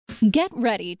Get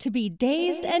ready to be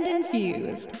dazed and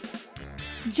infused.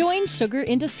 Join sugar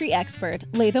industry expert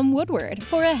Latham Woodward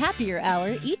for a happier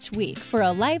hour each week for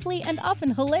a lively and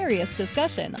often hilarious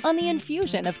discussion on the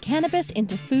infusion of cannabis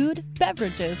into food,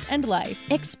 beverages, and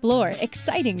life. Explore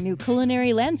exciting new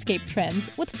culinary landscape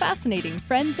trends with fascinating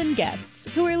friends and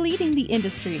guests who are leading the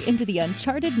industry into the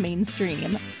uncharted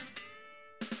mainstream.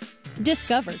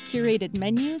 Discover curated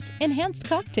menus, enhanced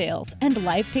cocktails, and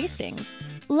live tastings.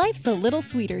 Life's a little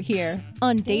sweeter here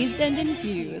on Dazed and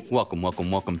Infused.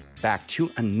 Welcome back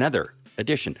to another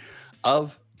edition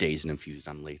of Dazed and Infused.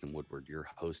 I'm Latham Woodward, your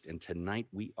host, and tonight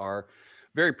we are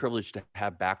very privileged to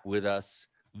have back with us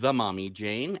the Mommy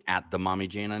Jane at the Mommy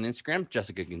Jane on Instagram,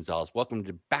 Jessica Gonzalez. Welcome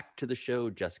back to the show,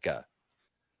 Jessica.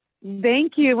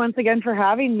 Thank you once again for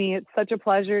having me. It's such a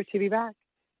pleasure to be back.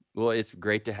 Well, it's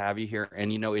great to have you here,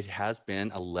 and it has been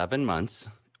 11 months,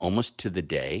 almost to the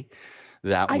day,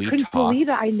 that we talked. I couldn't believe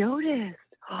it. I noticed.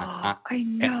 I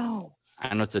know.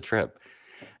 I know it's a trip.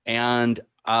 And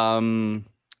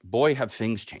boy, have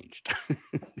things changed.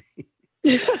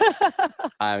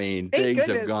 I mean, things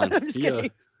have gone.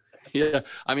 Yeah.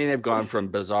 I mean, they've gone from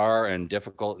bizarre and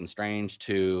difficult and strange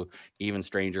to even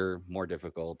stranger, more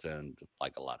difficult, and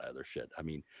like a lot of other shit. I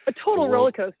mean, a total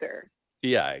roller coaster.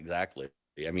 Yeah, exactly.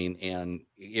 I mean, and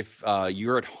if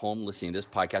you're at home listening to this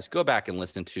podcast, go back and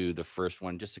listen to the first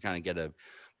one just to kind of get a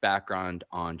background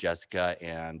on Jessica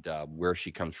and where she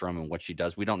comes from and what she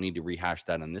does. We don't need to rehash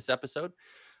that in this episode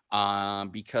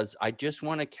because I just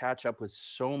want to catch up with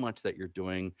so much that you're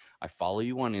doing. I follow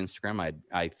you on Instagram.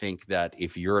 I think that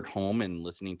if you're at home and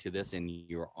listening to this and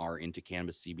you are into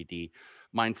cannabis, CBD,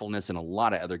 mindfulness, and a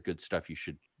lot of other good stuff, you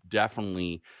should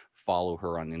definitely follow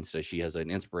her on Insta. She has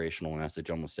an inspirational message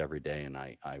almost every day, and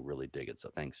I really dig it. So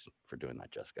thanks for doing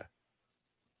that, Jessica.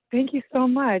 Thank you so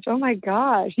much. Oh my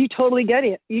gosh, you totally get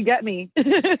it. You get me.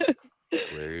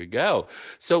 There you go.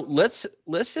 So let's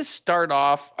just start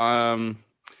off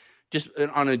just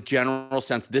on a general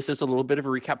sense. This is a little bit of a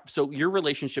recap. So your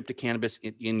relationship to cannabis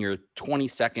in your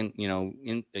 20-second,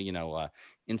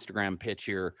 Instagram pitch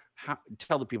here.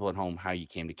 Tell the people at home how you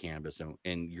came to cannabis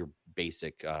and your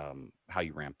basic how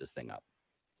you ramp this thing up.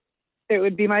 It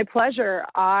would be my pleasure.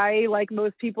 I, like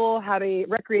most people, had a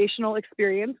recreational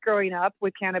experience growing up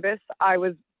with cannabis. I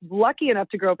was lucky enough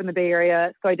to grow up in the Bay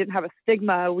Area, so I didn't have a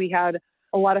stigma. We had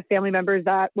a lot of family members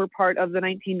that were part of the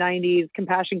 1990s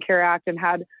Compassion Care Act and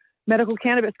had medical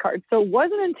cannabis cards. So it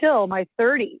wasn't until my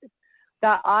 30s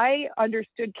that I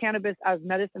understood cannabis as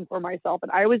medicine for myself,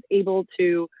 and I was able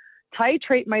to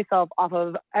titrate myself off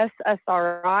of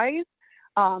SSRIs.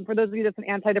 For those of you, that's an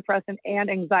antidepressant and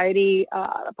anxiety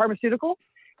pharmaceutical.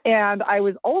 And I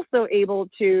was also able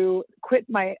to quit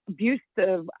my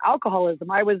abusive alcoholism.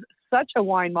 I was such a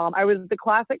wine mom. I was the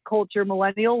classic culture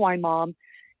millennial wine mom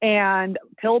and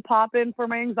pill popping for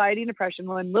my anxiety and depression.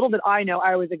 When little did I know,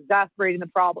 I was exacerbating the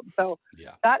problem. So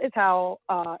that is how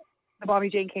the Mommy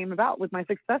Jane came about with my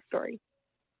success story.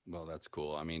 Well, that's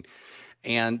cool. I mean,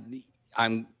 and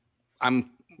I'm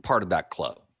part of that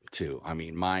club too. I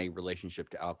mean, my relationship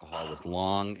to alcohol was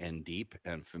long and deep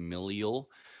and familial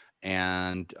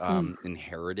and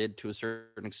inherited to a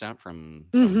certain extent from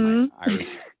some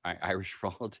of my Irish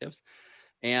relatives.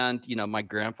 And, my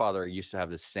grandfather used to have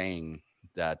this saying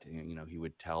that, he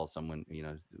would tell someone,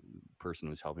 the person who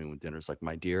was helping with dinner, it's like,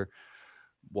 my dear,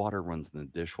 water runs in the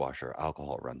dishwasher,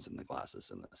 alcohol runs in the glasses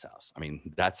in this house. I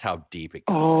mean, that's how deep it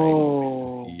goes.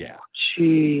 Oh, right? Yeah.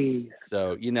 Jeez.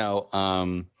 So,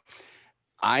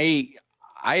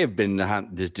 I have been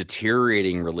this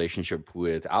deteriorating relationship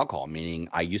with alcohol, meaning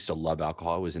I used to love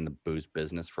alcohol. I was in the booze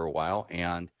business for a while,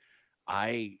 and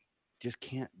I just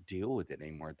can't deal with it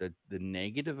anymore. The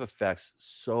negative effects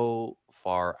so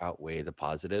far outweigh the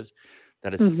positives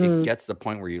that it gets to the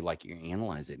point where you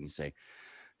analyze it and you say,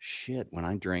 shit, when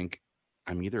I drink,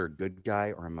 I'm either a good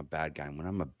guy or I'm a bad guy. And when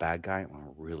I'm a bad guy, I'm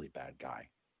a really bad guy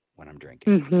when I'm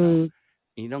drinking.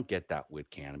 You don't get that with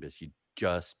cannabis. You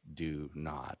just do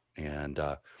not. And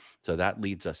so that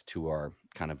leads us to our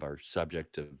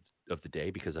subject of the day,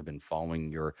 because I've been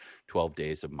following your 12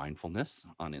 days of mindfulness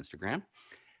on Instagram.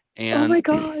 And oh my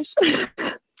gosh.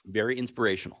 Very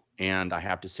inspirational. And I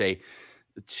have to say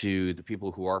to the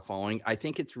people who are following, I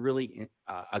think it's really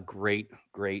a great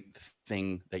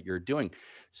thing that you're doing.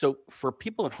 So for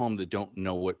people at home that don't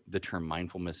know what the term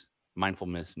mindfulness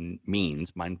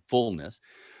means, mindfulness,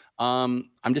 I'm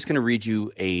just going to read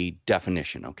you a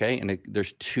definition, okay? And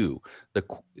there's two.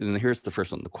 And here's the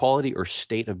first one: the quality or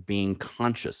state of being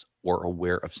conscious or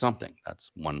aware of something.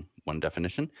 That's one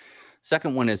definition.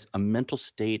 Second one is a mental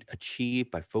state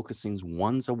achieved by focusing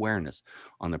one's awareness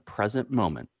on the present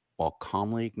moment while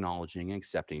calmly acknowledging and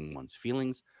accepting one's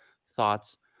feelings,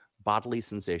 thoughts, bodily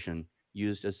sensation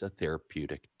used as a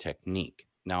therapeutic technique.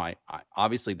 Now, I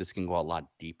obviously this can go a lot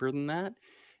deeper than that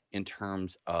in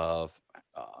terms of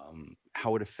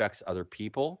how it affects other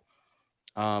people.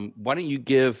 Why don't you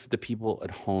give the people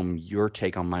at home your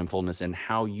take on mindfulness and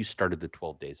how you started the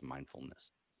 12 days of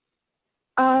mindfulness?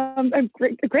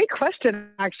 A great question,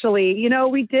 actually. You know,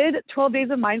 we did 12 days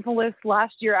of mindfulness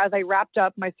last year as I wrapped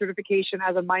up my certification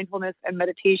as a mindfulness and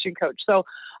meditation coach. So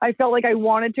I felt like I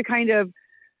wanted to kind of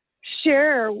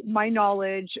share my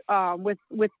knowledge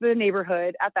with the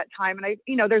neighborhood at that time. And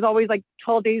there's always like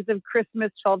 12 days of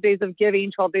Christmas, 12 days of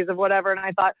giving, 12 days of whatever. And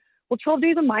I thought, well, 12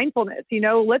 days of mindfulness,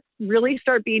 let's really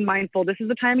start being mindful. This is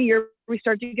the time of year we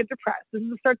start to get depressed. This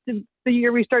is the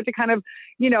year we start to kind of,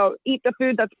 eat the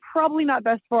food that's probably not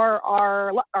best for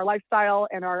our lifestyle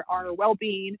and our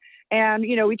well-being. And,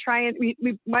 we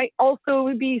might also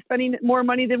be spending more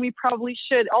money than we probably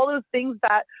should. All those things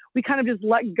that we kind of just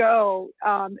let go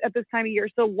at this time of year.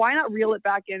 So why not reel it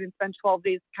back in and spend 12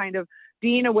 days kind of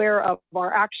being aware of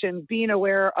our actions, being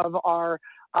aware of our,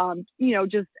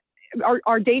 just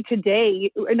our day-to-day,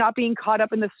 not being caught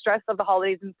up in the stress of the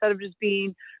holidays instead of just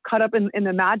being caught up in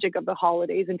the magic of the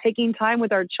holidays, and taking time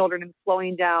with our children and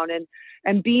slowing down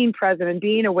and being present and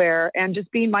being aware and just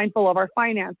being mindful of our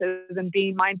finances and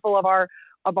being mindful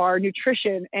of our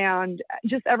nutrition and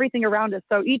just everything around us.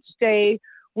 So each day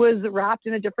was wrapped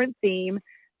in a different theme,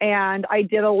 and I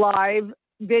did a live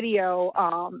video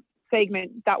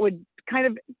segment that would kind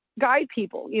of guide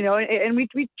people, and we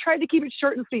tried to keep it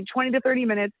short and sweet, 20 to 30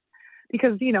 minutes,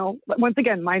 because, once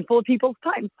again, mindful of people's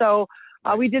time. So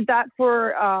we did that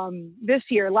for this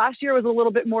year. Last year was a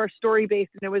little bit more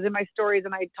story-based, and it was in my stories,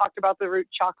 and I talked about the root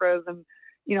chakras and,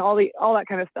 all that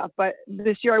kind of stuff. But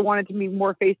this year I wanted to be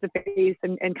more face-to-face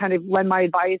and kind of lend my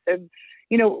advice. And,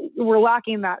 we're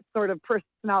lacking that sort of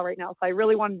personnel right now. So I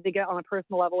really wanted to get on a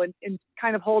personal level and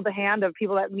kind of hold the hand of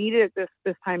people that needed it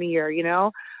this time of year,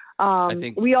 I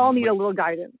think we all need a little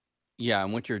guidance. Yeah,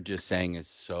 and what you're just saying is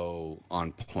so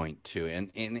on point too,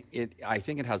 and I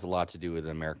think it has a lot to do with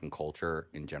American culture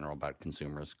in general, about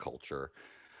consumers' culture.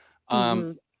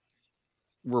 Mm-hmm.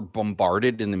 We're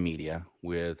bombarded in the media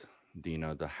with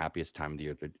the happiest time of the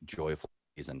year, the joyful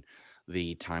season,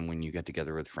 the time when you get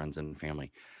together with friends and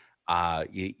family. A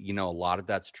lot of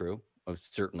that's true.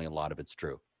 Certainly, a lot of it's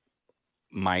true.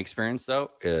 My experience,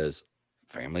 though, is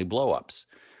family blowups.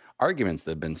 Arguments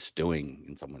that have been stewing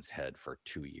in someone's head for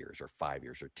 2 years or 5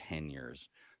 years or 10 years,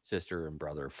 sister and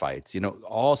brother fights,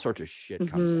 all sorts of shit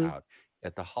comes Mm-hmm. out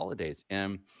at the holidays.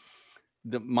 And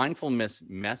the mindfulness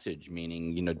message,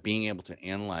 meaning, being able to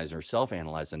analyze or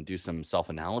self-analyze and do some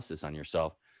self-analysis on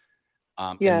yourself,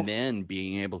 Yes. and then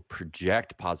being able to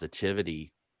project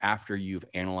positivity after you've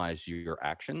analyzed your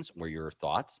actions or your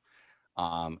thoughts.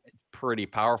 It's pretty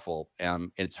powerful.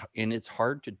 It's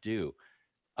hard to do,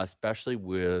 especially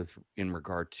in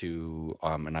regard to,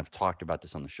 and I've talked about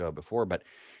this on the show before, but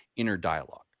inner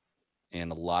dialogue.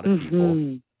 And a lot of people,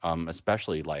 Mm-hmm.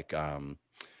 especially like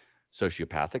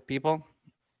sociopathic people,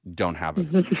 don't have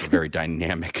a very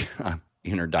dynamic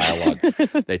inner dialogue.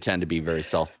 They tend to be very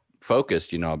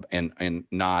self-focused, and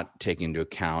not taking into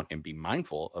account and be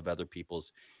mindful of other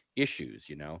people's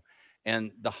issues,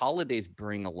 and the holidays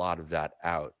bring a lot of that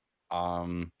out.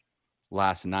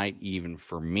 Last night, even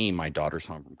for me, my daughter's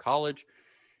home from college.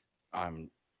 I'm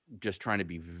just trying to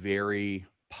be very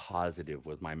positive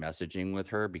with my messaging with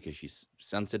her because she's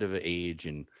sensitive at age,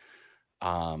 and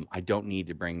I don't need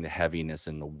to bring the heaviness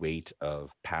and the weight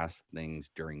of past things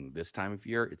during this time of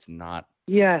year. It's not,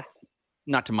 Yes.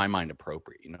 not to my mind,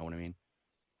 appropriate. You know what I mean?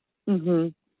 Mm-hmm.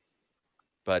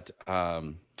 But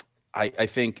I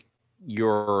think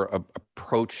your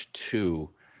approach to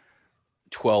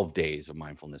 12 days of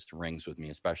mindfulness rings with me,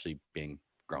 especially being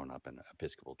grown up in an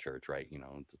Episcopal church, right?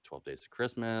 The 12 days of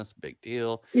Christmas, big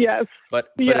deal. Yes. But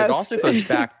Yes. it also goes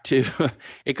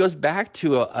back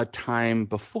to a time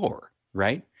before,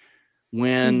 right?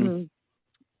 When Mm-hmm.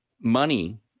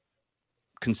 money,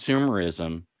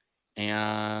 consumerism,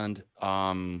 and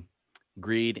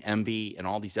greed, envy, and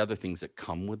all these other things that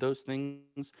come with those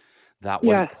things, that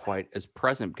wasn't quite as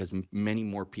present because many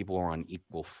more people are on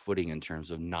equal footing in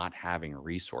terms of not having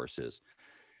resources.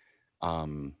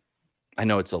 I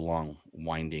know it's a long,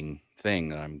 winding thing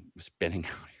that I'm spinning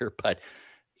out here, but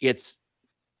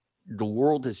the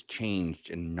world has changed,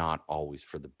 and not always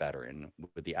for the better. And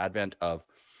with the advent of,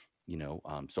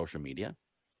 social media,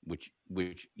 which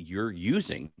you're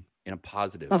using in a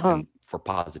positive and for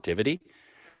positivity,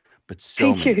 but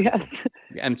so many people,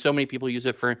 and so many people use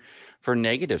it for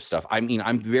negative stuff. I mean,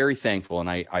 I'm very thankful, and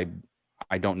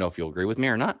I don't know if you'll agree with me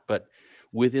or not, but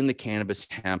within the cannabis,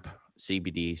 hemp,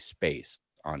 CBD space,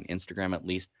 on Instagram at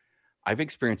least, I've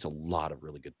experienced a lot of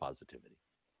really good positivity.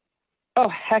 Oh,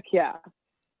 heck yeah.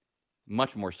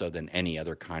 Much more so than any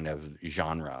other kind of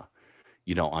genre,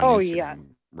 on Instagram yeah.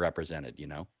 represented,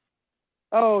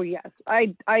 Oh yes.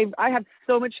 I have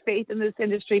so much faith in this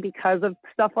industry because of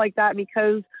stuff like that,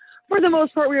 because for the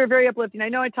most part, we were very uplifting. I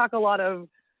know I talk a lot of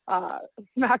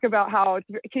smack about how it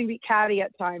can be catty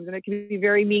at times and it can be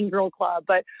very mean girl club,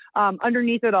 but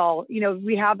underneath it all,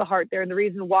 we have the heart there. And the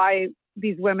reason why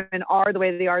these women are the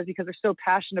way they are is because they're so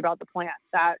passionate about the plant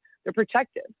that they're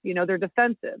protective, they're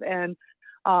defensive, and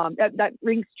that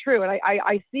rings true. And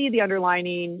I see the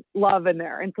underlining love in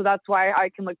there. And so that's why I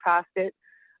can look past it.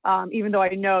 Even though I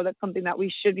know that's something that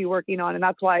we should be working on. And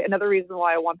that's why another reason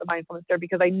why I want the mindfulness there,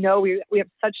 because I know we have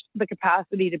such the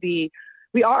capacity to be,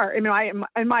 we are, I am,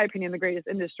 in my opinion, the greatest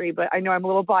industry, but I know I'm a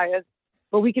little biased,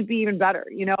 but we could be even better,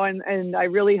 and I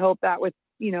really hope that with,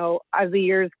 as the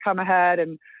years come ahead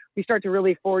and we start to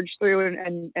really forge through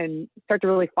and start to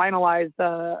really finalize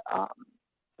the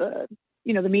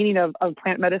meaning of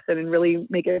plant medicine and really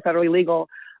make it federally legal.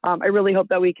 I really hope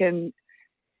that we can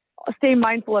stay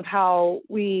mindful of how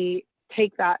we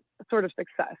take that sort of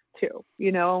success too,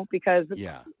 because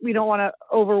we don't want to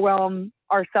overwhelm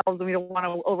ourselves and we don't want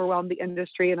to overwhelm the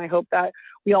industry. And I hope that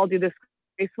we all do this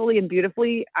gracefully and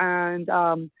beautifully. And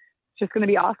it's just going to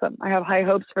be awesome. I have high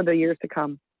hopes for the years to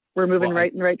come. We're moving in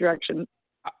the right direction.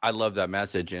 I love that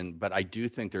message. But I do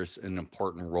think there's an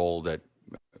important role that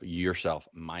yourself,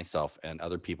 myself, and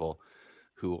other people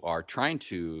who are trying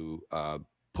to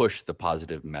push the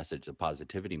positive message, the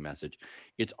positivity message.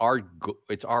 It's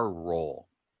our role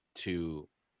to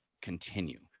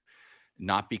continue,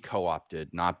 not be co-opted,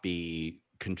 not be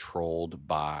controlled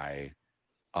by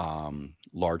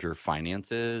larger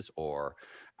finances or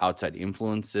outside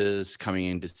influences coming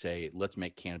in to say, let's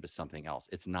make cannabis something else.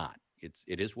 It's not.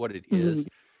 It is what it is.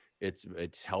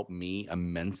 It's helped me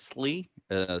immensely,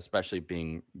 especially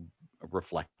being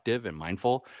reflective and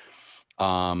mindful.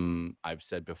 I've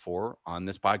said before on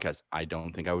this podcast, I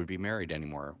don't think I would be married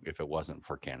anymore if it wasn't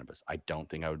for cannabis. I don't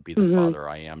think I would be the father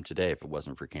I am today if it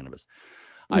wasn't for cannabis.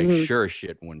 I sure as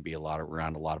shit wouldn't be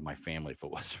around a lot of my family if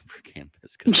it wasn't for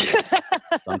cannabis, because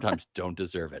sometimes don't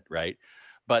deserve it, right?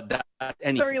 But that's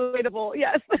very relatable.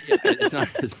 Yes. Yeah, it's not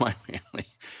as my family,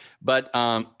 but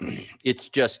it's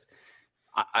just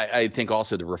I think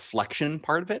also the reflection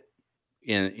part of it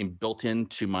in built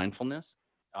into mindfulness.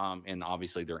 And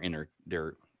obviously they're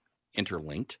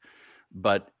interlinked,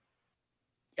 but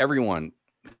everyone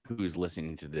who's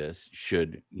listening to this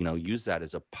should, use that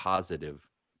as a positive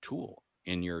tool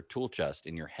in your tool chest,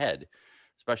 in your head,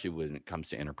 especially when it comes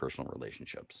to interpersonal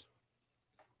relationships.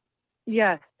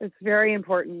 Yes, it's very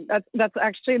important. That's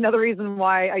actually another reason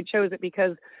why I chose it,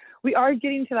 because we are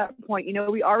getting to that point.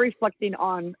 We are reflecting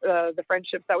on the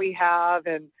friendships that we have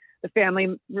and the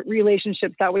family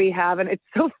relationships that we have. And it's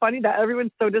so funny that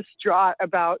everyone's so distraught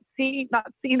about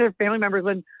not seeing their family members.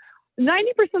 When 90%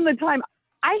 of the time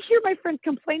I hear my friends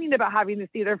complaining about having to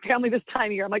see their family this time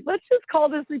of year. I'm like, let's just call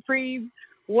this reprieve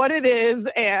what it is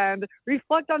and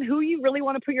reflect on who you really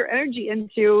want to put your energy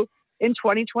into in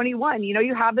 2021.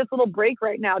 You have this little break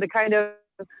right now to kind of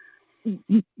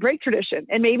break tradition.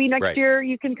 And maybe next year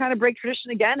you can kind of break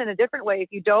tradition again in a different way if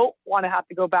you don't want to have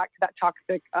to go back to that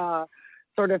toxic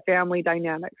sort of family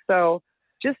dynamic. So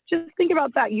just think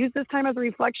about that. Use this time as a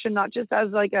reflection, not just as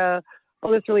like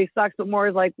oh, this really sucks, but more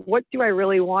as like, what do I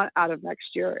really want out of next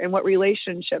year, and what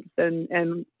relationships, and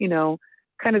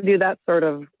kind of do that sort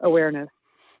of awareness.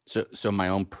 So my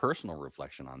own personal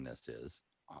reflection on this is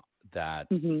that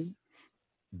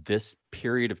this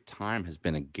period of time has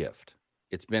been a gift.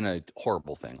 It's been a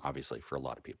horrible thing, obviously, for a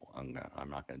lot of people. I'm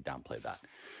not going to downplay that,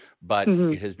 but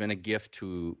it has been a gift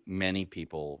to many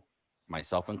people,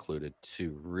 myself included,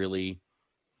 to really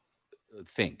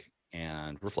think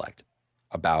and reflect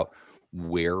about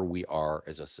where we are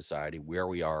as a society, where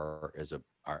we are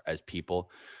as people,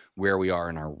 where we are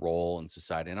in our role in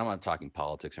society. And I'm not talking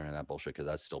politics or any of that bullshit, because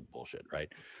that's still bullshit, right?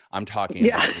 I'm talking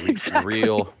about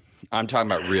real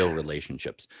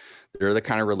relationships. They're the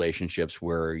kind of relationships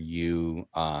where you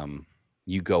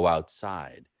go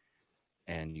outside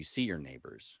and you see your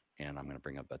neighbors. And I'm going to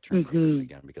bring up that term neighbors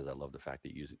again, because I love the fact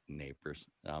that you use neighbors.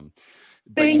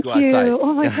 But you go outside.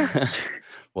 Oh my God.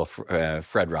 Well,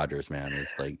 Fred Rogers, man,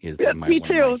 is one of my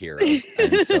heroes.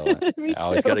 And so I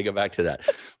always got to go back to that.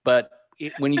 But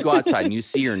when you go outside and you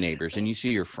see your neighbors and you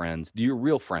see your friends, your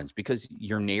real friends, because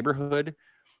your neighborhood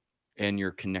and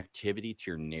your connectivity to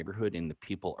your neighborhood and the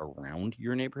people around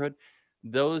your neighborhood,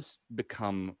 those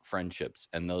become friendships,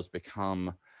 and those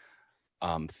become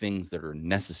things that are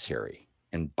necessary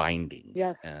and binding.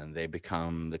 Yes. And they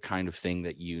become the kind of thing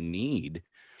that you need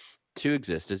to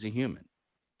exist as a human,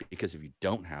 because if you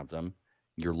don't have them,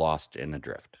 you're lost and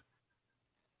adrift.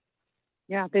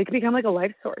 Yeah, they can become like a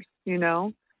life source, you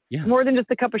know? Yeah. More than just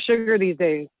a cup of sugar these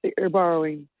days that you're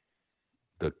borrowing.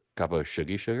 The cup of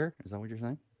sugar? Is that what you're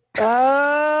saying?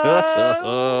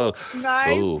 Oh,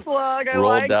 nice Boo. plug. I Rolled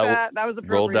like that, that. That was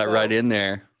appropriate. rolled that right though. in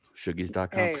there.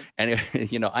 Shuggies.com. Hey. And,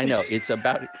 I know it's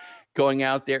about going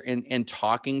out there and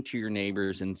talking to your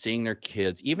neighbors and seeing their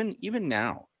kids, even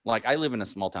now. Like, I live in a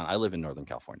small town. I live in Northern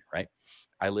California, right?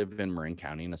 I live in Marin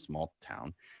County in a small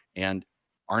town. And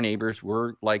our neighbors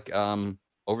were like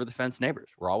over the fence neighbors.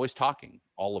 We're always talking,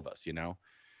 all of us,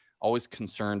 always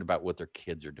concerned about what their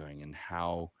kids are doing and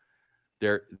how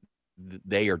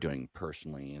they are doing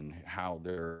personally, and how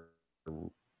they're,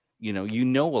 you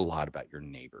know a lot about your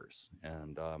neighbors.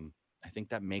 And I think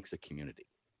that makes a community.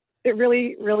 It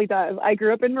really, really does. I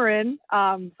grew up in Marin,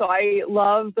 so I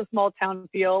love the small town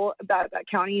feel that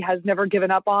county has never given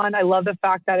up on. I love the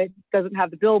fact that it doesn't have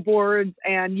the billboards,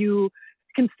 and you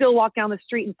can still walk down the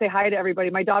street and say hi to everybody.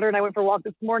 My daughter and I went for a walk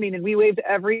this morning, and we waved to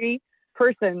every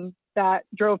person that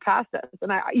drove past us.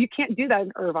 And you can't do that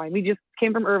in Irvine. We just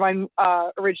came from Irvine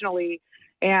originally,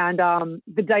 and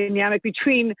the dynamic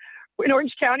between in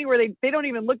Orange County, where they don't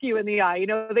even look you in the eye.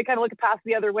 They kind of look past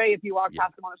the other way if you walk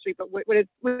past them on the street. But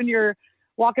when you're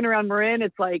walking around Marin,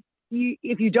 it's like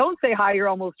if you don't say hi, you're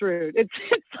almost rude. It's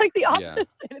like the opposite.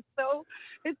 Yeah.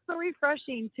 It's so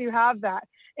refreshing to have that.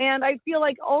 And I feel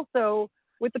like also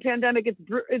with the pandemic, it's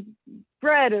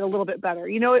bred it a little bit better.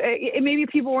 Maybe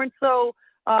people weren't so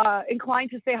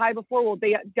inclined to say hi before. Well,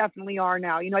 they definitely are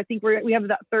now. I think we have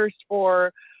that thirst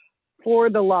for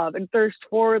the love, and thirst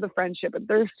for the friendship, and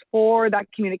thirst for that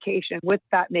communication with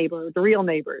that neighbor, the real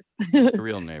neighbors. The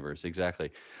real neighbors,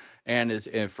 exactly. And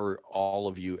for all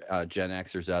of you Gen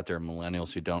Xers out there,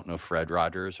 millennials who don't know Fred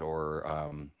Rogers or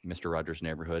Mr. Rogers'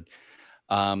 Neighborhood,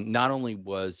 not only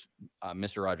was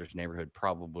Mr. Rogers' Neighborhood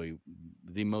probably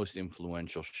the most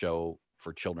influential show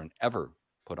for children ever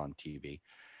put on TV,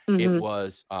 it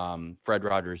was Fred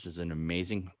Rogers is an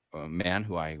amazing man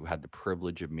who I had the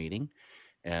privilege of meeting.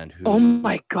 And who? Oh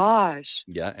my gosh!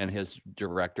 Yeah, and his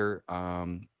director,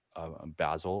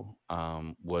 Basil,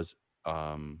 was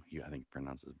I think he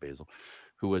pronounces Basil,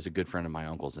 who was a good friend of my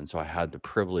uncle's, and so I had the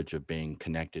privilege of being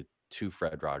connected to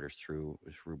Fred Rogers through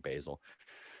Basil.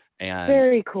 And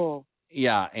very cool.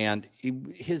 Yeah, and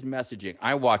his messaging.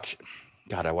 I watched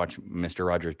Mr.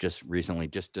 Rogers just recently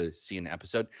just to see an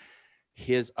episode.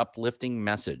 His uplifting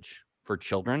message for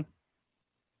children.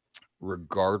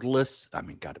 Regardless,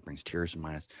 God, it brings tears to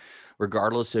my eyes.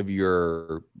 Regardless of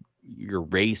your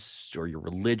race or your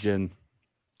religion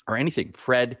or anything,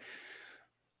 Fred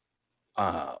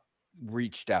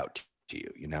reached out to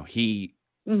you.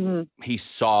 He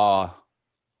saw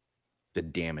the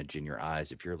damage in your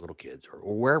eyes if you're little kids or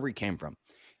wherever he came from,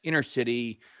 inner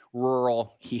city,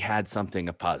 rural. He had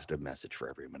a positive message for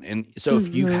everyone. And so,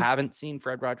 if you haven't seen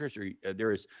Fred Rogers, or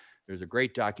there's a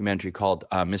great documentary called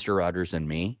Mr. Rogers and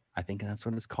Me. I think that's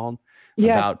what it's called.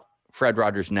 Yeah. About Fred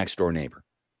Rogers' next door neighbor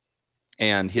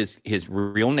and his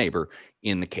real neighbor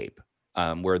in the Cape,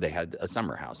 where they had a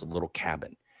summer house, a little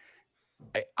cabin.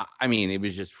 I mean, it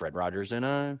was just Fred Rogers in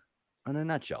a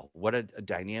nutshell. What a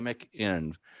dynamic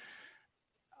and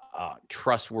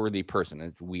trustworthy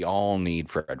person. We all need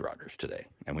Fred Rogers today,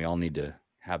 and we all need to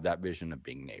have that vision of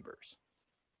being neighbors.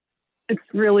 It's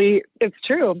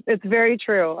true. It's very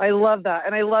true. I love that.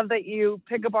 And I love that you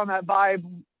pick up on that vibe.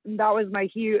 That was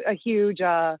a huge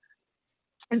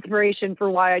inspiration for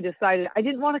why I decided I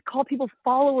didn't want to call people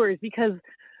followers, because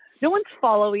no one's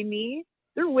following me.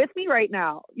 They're with me right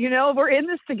now. We're in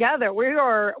this together. We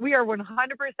are 100%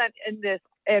 in this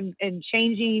and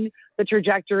changing the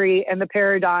trajectory and the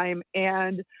paradigm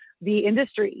and the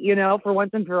industry, for once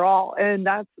and for all. And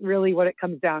that's really what it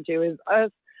comes down to, is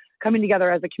us coming together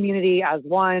as a community, as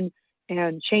one,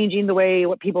 and changing the way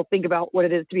what people think about what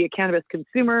it is to be a cannabis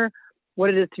consumer, what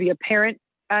it is to be a parent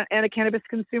and a cannabis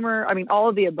consumer. I mean, all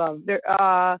of the above.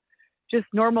 Just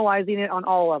normalizing it on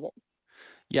all levels.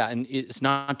 Yeah, and it's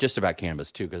not just about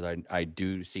cannabis too, because I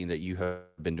do see that you have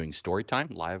been doing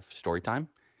live story time,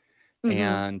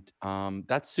 and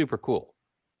that's super cool.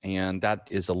 And that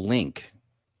is a link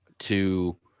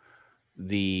to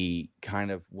the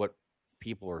kind of what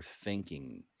people are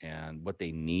thinking and what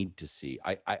they need to see.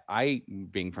 I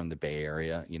being from the Bay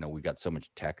Area, we've got so much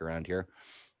tech around here.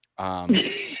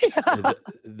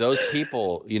 Those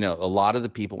people, a lot of the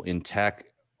people in tech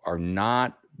are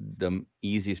not the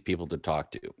easiest people to talk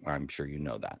to. I'm sure you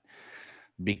know that,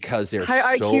 because they're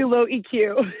high IQ, low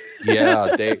EQ.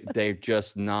 Yeah, they're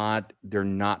just not. They're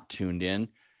not tuned in.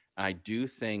 I do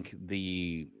think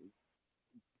the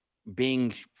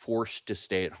being forced to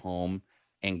stay at home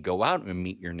and go out and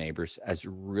meet your neighbors has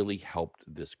really helped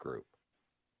this group.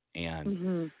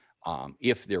 And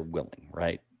if they're willing,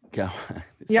 right?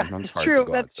 It's Yeah, sometimes it's hard to true.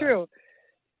 go That's outside, true.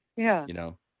 Yeah. you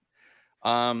know?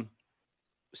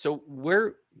 So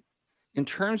where, in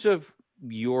terms of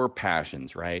your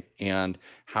passions, right? And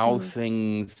how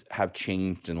things have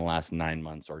changed in the last 9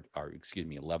 months or excuse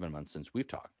me, 11 months since we've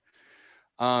talked.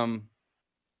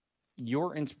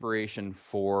 Your inspiration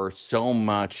for so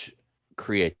much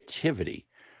creativity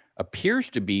appears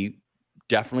to be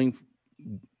definitely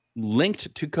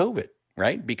linked to COVID,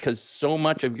 right? Because so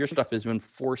much of your stuff has been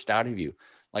forced out of you,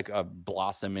 like a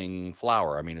blossoming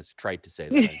flower. I mean, it's trite to say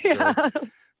that, I'm sure.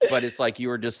 But it's like you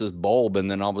were just this bulb, and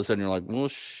then all of a sudden you're like, well,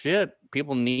 shit,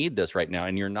 people need this right now.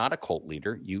 And you're not a cult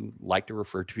leader. You like to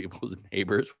refer to people as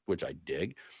neighbors, which I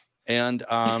dig. And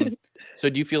so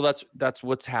do you feel that's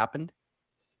what's happened?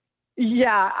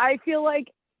 Yeah, I feel like,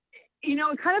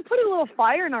 it kind of put a little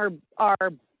fire in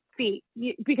our feet,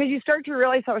 because you start to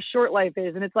realize how short life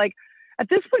is. And it's like, at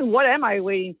this point, what am I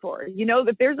waiting for?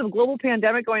 That there's a global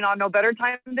pandemic going on, no better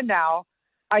time than now.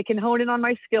 I can hone in on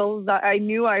my skills that I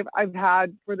knew I've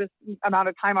had for this amount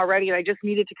of time already. And I just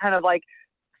needed to kind of like,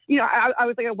 I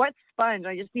was like a wet sponge.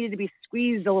 I just needed to be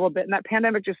squeezed a little bit. And that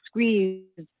pandemic just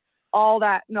squeezed all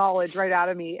that knowledge right out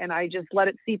of me. And I just let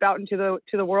it seep out into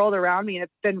the world around me. And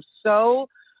it's been so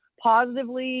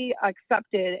positively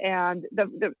accepted. And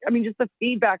just the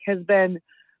feedback has been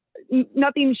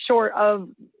nothing short of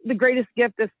the greatest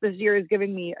gift this year is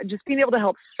giving me. Just being able to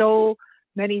help so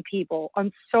many people on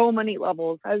so many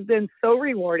levels has been so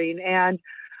rewarding. And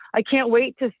I can't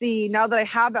wait to see, now that I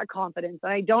have that confidence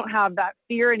and I don't have that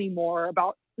fear anymore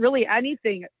about really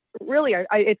anything, really,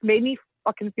 it's made me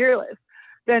fucking fearless.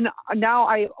 Then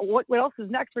now what else is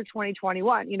next for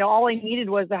 2021? All I needed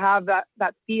was to have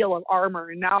that feel of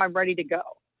armor, and now I'm ready to go.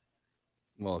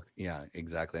 Well, yeah,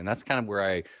 exactly. And that's kind of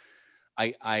where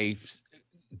I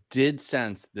did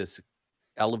sense this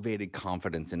elevated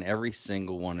confidence in every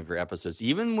single one of your episodes,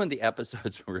 even when the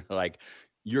episodes were like,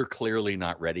 you're clearly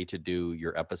not ready to do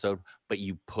your episode, but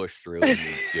you push through and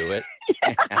you do it.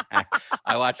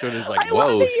 I watched it, it's like, I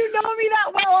whoa. love that you know me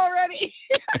that well already.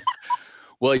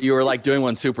 Well, you were like doing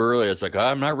one super early. It's like, oh,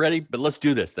 I'm not ready, but let's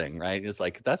do this thing, right? It's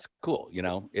like, that's cool,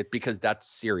 because that's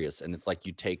serious. And it's like,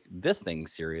 you take this thing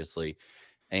seriously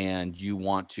and you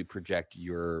want to project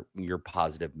your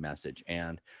positive message.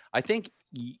 And I think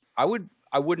I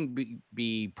wouldn't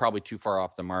be probably too far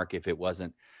off the mark if it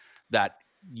wasn't that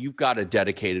you've got a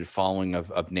dedicated following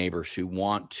of neighbors who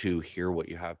want to hear what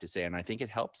you have to say. And I think it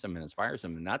helps them and inspires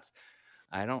them. And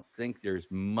I don't think there's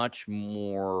much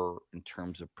more in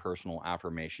terms of personal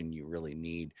affirmation you really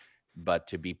need, but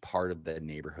to be part of the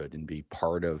neighborhood and be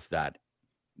part of that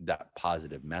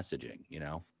positive messaging,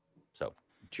 So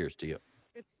cheers to you.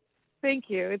 Thank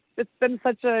you. It's been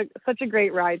such a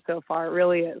great ride so far. It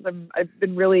really is. I've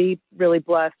been really, really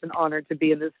blessed and honored to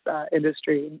be in this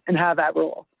industry and have that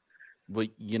role. Well,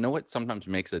 you know what sometimes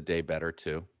makes a day better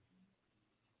too?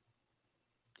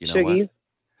 You know Shuggies? what?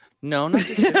 No, not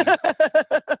just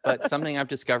Shuggies, but something I've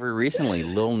discovered recently,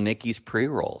 Little Nicky's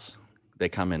pre-rolls. They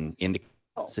come in indica,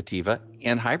 sativa,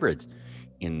 and hybrids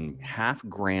in 0.5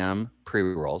 gram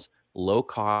pre-rolls, low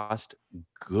cost,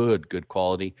 good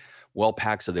quality, well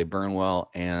packed so they burn well.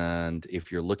 And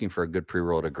if you're looking for a good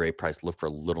pre-roll at a great price, look for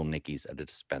Little Nicky's at a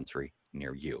dispensary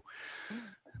near you.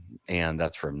 And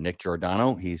that's from Nick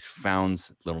Giordano. He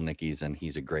founds Little Nicky's, and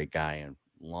he's a great guy and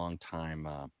longtime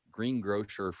green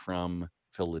grocer from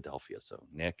Philadelphia. So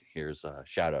Nick, here's a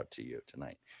shout out to you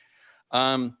tonight.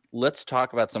 Let's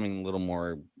talk about something a little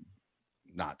more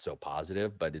not so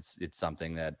positive, but it's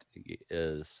something that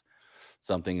is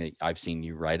something that I've seen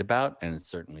you write about, and it's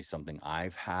certainly something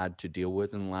I've had to deal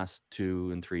with in the last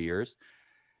 2 and 3 years.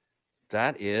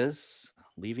 That is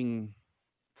leaving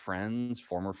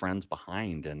former friends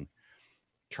behind and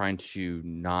trying to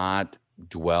not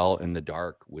dwell in the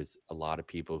dark with a lot of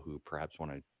people who perhaps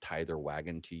want to tie their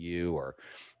wagon to you or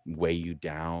weigh you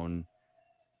down.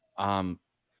 Why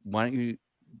don't you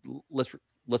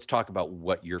let's talk about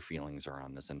what your feelings are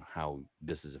on this and how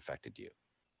this has affected you.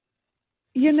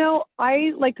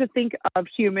 I like to think of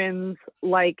humans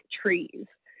like trees,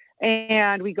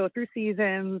 and we go through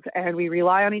seasons and we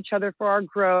rely on each other for our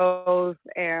growth.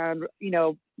 And,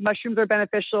 mushrooms are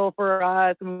beneficial for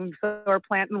us, and so our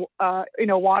plant,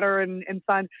 water and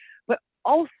sun, but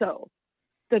also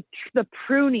the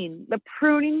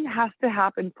pruning has to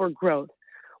happen for growth.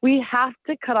 We have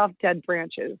to cut off dead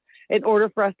branches in order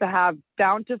for us to have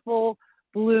bountiful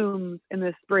blooms in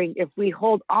the spring. If we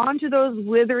hold on to those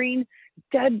withering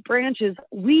dead branches,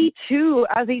 we too,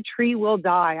 as a tree, will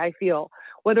die. I feel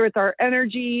whether it's our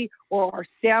energy or our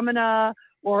stamina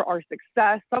or our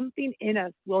success, something in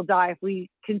us will die if we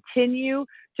continue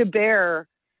to bear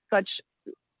such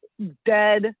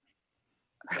dead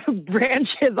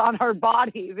branches on our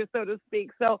body, so to speak.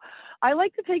 So I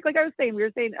like to take, like I was saying, we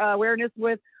were saying awareness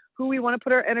with who we want to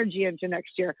put our energy into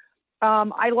next year.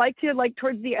 I like to, like,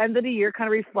 towards the end of the year, kind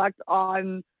of reflect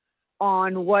on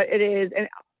what it is. And,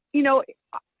 you know,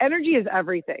 energy is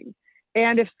everything.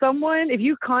 And if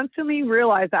you constantly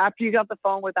realize that after you get off the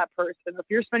phone with that person, if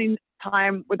you're spending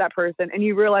time with that person and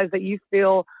you realize that you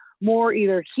feel more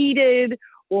either heated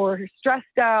or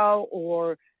stressed out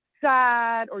or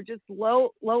sad or just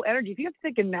low energy, if you have to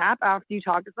take a nap after you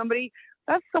talk to somebody,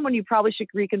 that's someone you probably should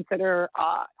reconsider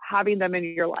having them in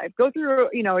your life. Go through,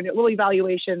 you know, a little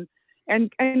evaluation and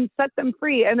set them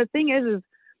free. And the thing is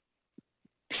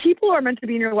people are meant to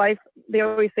be in your life. They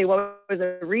always say, well, is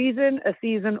a reason, a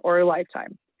season, or a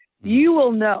lifetime. You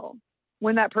will know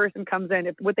when that person comes in,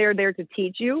 if what they're there to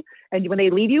teach you, and when they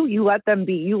leave you, you let them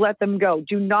be, you let them go.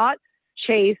 Do not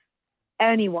chase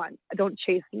anyone. Don't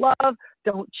chase love.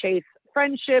 Don't chase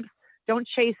friendships. Don't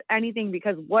chase anything,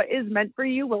 because what is meant for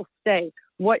you will stay.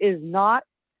 What is not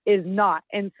is not.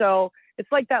 And so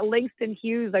it's like that Langston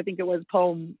Hughes, I think it was,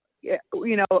 poem,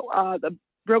 you know, the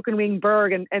broken winged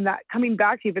bird, and that coming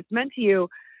back to you. If it's meant to you,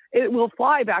 it will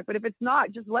fly back. But if it's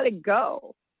not, just let it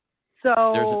go.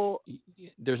 So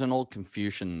there's an old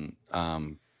Confucian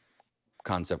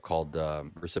concept called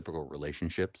reciprocal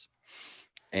relationships,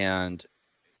 and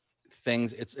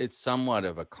things. It's somewhat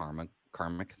of a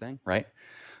karmic thing, right?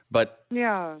 But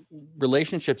yeah,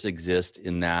 relationships exist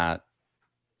in that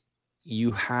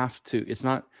you have to. It's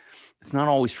not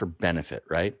always for benefit,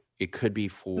 right? It could be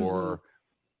for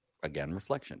again,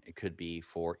 reflection. It could be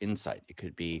for insight. It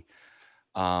could be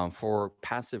for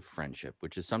passive friendship,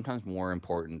 which is sometimes more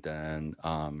important than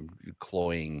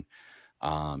cloying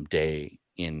day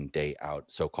in, day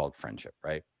out, so-called friendship,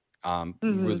 right?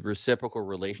 With reciprocal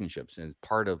relationships, and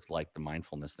part of like the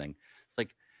mindfulness thing, it's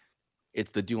like,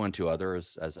 it's the do unto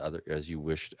others as you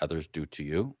wish others do to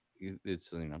you.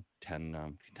 It's, you know,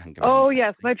 10 oh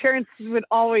yes, my parents would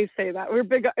always say that. We're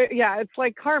big. Yeah, it's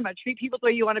like karma. Treat people the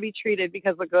way you want to be treated,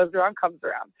 because what goes around comes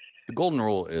around. The golden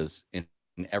rule is in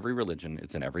every religion,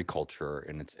 it's in every culture,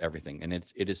 and it's everything, and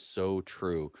it is so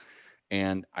true.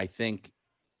 And I think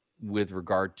with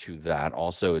regard to that,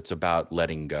 also, it's about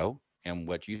letting go. And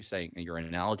what you say, your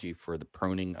analogy for the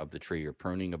pruning of the tree or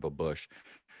pruning of a bush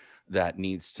that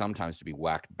needs sometimes to be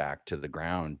whacked back to the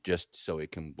ground just so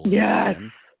it can bloom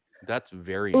again. That's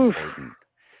very important.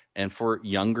 And for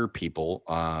younger people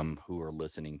who are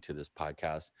listening to this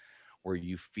podcast, where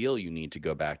you feel you need to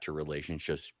go back to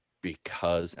relationships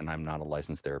because, and I'm not a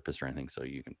licensed therapist or anything, so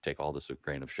you can take all this with a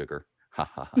grain of sugar.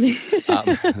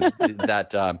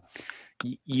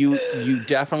 You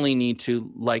definitely need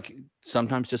to, like,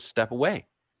 sometimes just step away,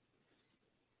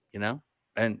 you know,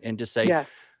 and just say,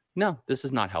 no, this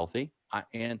is not healthy.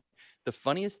 And the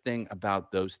funniest thing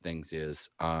about those things is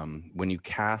when you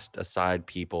cast aside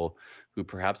people who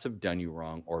perhaps have done you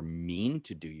wrong or mean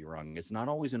to do you wrong, it's not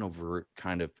always an overt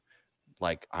kind of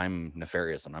like, I'm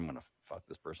nefarious and I'm going to fuck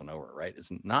this person over, right?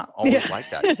 It's not always like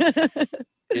that.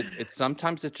 It's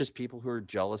sometimes it's just people who are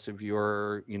jealous of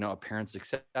your, you know, apparent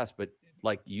success. But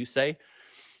like you say,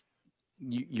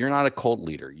 you're not a cult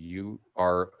leader. You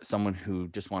are someone who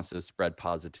just wants to spread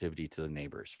positivity to the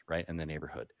neighbors, right? And the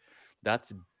neighborhood.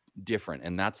 That's different.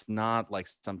 And that's not like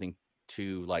something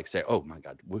to like say, oh my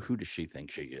God, who does she think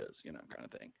she is? You know, kind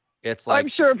of thing. It's like, I'm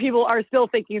sure people are still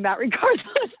thinking that regardless.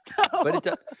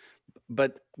 So.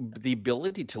 But the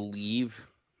ability to leave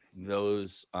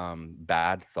those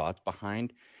bad thoughts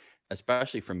behind,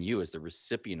 especially from you as the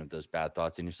recipient of those bad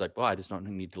thoughts, and you're just like, well, I just don't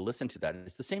need to listen to that.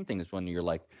 It's the same thing as when you're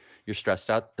like, you're stressed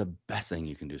out. The best thing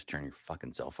you can do is turn your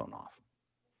fucking cell phone off.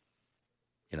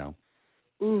 You know?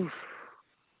 Oof.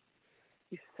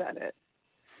 You said it.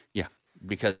 Yeah,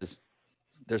 because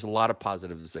there's a lot of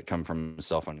positives that come from a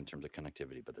cell phone in terms of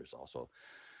connectivity, but there's also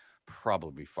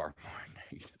probably far more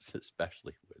negatives,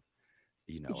 especially with,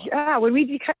 you know. Yeah, when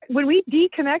we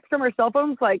deconnect from our cell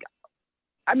phones, like,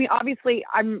 I mean, obviously,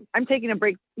 I'm taking a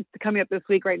break coming up this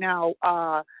week right now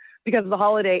because of the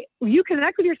holiday. You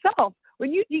connect with yourself.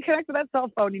 When you deconnect with that cell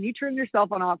phone and you turn your cell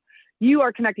phone off, you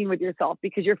are connecting with yourself,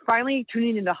 because you're finally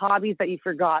tuning into hobbies that you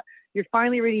forgot. You're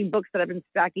finally reading books that have been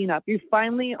stacking up. You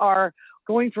finally are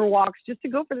going for walks just to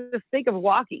go for the sake of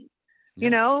walking. Yeah. You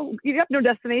know, you have no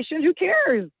destination. Who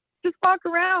cares? Just walk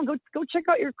around. Go check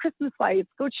out your Christmas lights.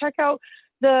 Go check out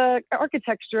the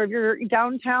architecture of your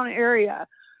downtown area.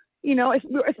 You know,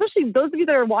 especially those of you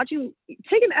that are watching,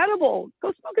 take an edible,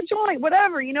 go smoke a joint,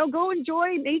 whatever, you know, go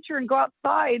enjoy nature and go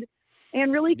outside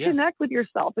and really Yeah. connect with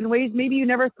yourself in ways maybe you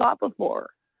never thought before.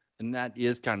 And that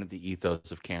is kind of the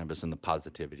ethos of cannabis and the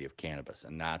positivity of cannabis.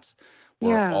 And that's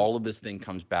where Yeah. all of this thing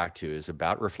comes back to, is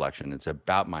about reflection. It's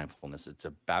about mindfulness. It's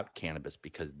about cannabis,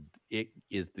 because it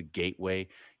is the gateway.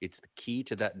 It's the key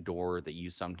to that door that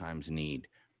you sometimes need.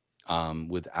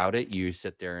 Without it, you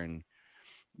sit there and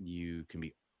you can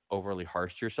be overly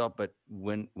harsh to yourself. But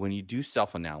when you do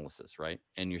self-analysis, right,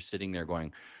 and you're sitting there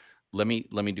going, let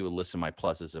me do a list of my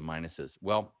pluses and minuses.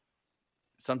 Well,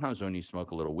 sometimes when you smoke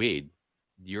a little weed,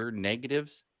 your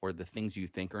negatives, or the things you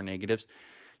think are negatives,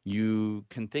 you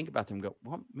can think about them and go,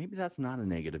 well, maybe that's not a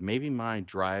negative. Maybe my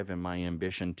drive and my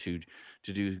ambition to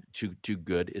do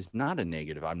good is not a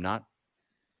negative. I'm not,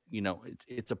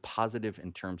 it's a positive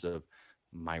in terms of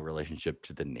my relationship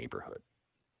to the neighborhood.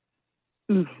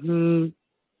 Hmm.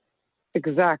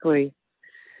 Exactly.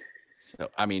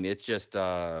 So, I mean, it's just,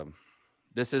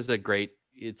 this is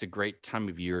it's a great time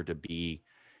of year to be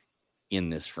in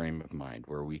this frame of mind,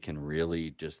 where we can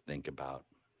really just think about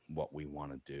what we want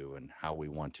to do and how we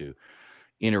want to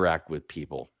interact with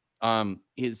people.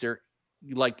 Is there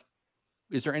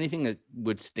anything that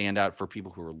would stand out for people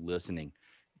who are listening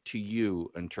to you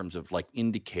in terms of like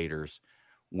indicators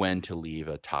when to leave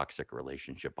a toxic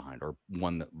relationship behind, or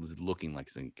one that was looking like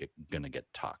it's going to get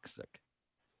toxic?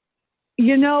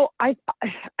 I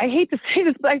hate to say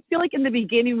this, but I feel like in the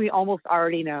beginning we almost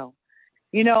already know.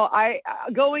 I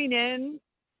going in,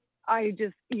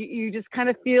 you just kind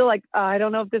of feel like, I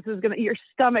don't know if this is your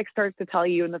stomach starts to tell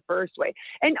you in the first way.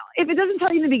 And if it doesn't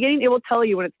tell you in the beginning, it will tell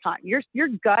you when it's time. Your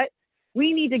gut,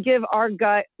 we need to give our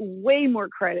gut way more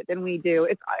credit than we do.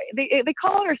 They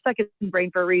call it our second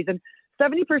brain for a reason.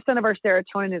 70% of our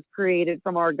serotonin is created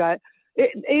from our gut.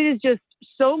 It is just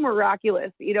so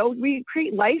miraculous. We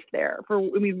create life there at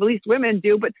least women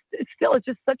do, but it's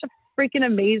just such a freaking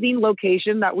amazing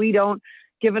location that we don't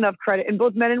give enough credit. And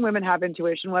both men and women have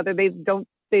intuition, whether they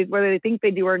think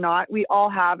they do or not. We all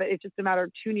have it. It's just a matter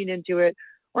of tuning into it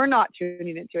or not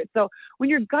tuning into it. So when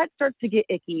your gut starts to get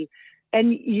icky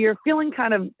and you're feeling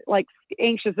kind of like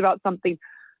anxious about something,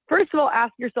 first of all,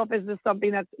 ask yourself, is this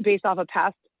something that's based off of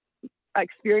past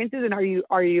experiences, and are you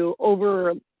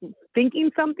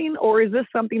overthinking something, or is this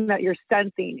something that you're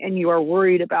sensing and you are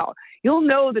worried about? You'll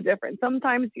know the difference.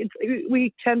 Sometimes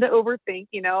we tend to overthink,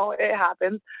 it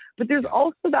happens, but there's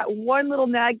also that one little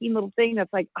nagging little thing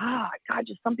that's like, God,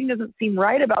 just something doesn't seem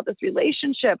right about this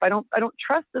relationship. I don't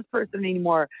trust this person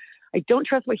anymore. I don't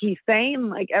trust what he's saying.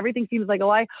 Like, everything seems like a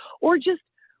lie. Or just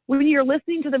when you're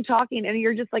listening to them talking and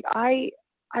you're just like, I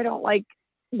don't like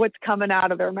what's coming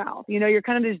out of their mouth. You're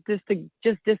kind of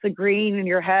just disagreeing in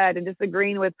your head and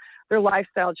disagreeing with their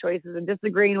lifestyle choices and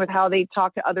disagreeing with how they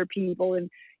talk to other people. And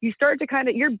you start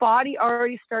to your body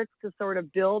already starts to sort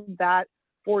of build that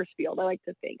force field, I like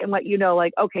to think, and let you know,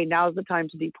 like, okay, now's the time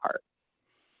to depart.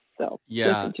 So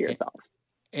listen to yourself.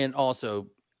 And also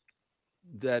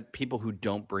that people who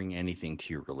don't bring anything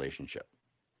to your relationship,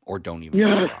 or don't even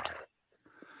try.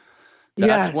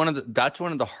 That's one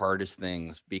of the hardest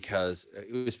things, because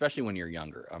especially when you're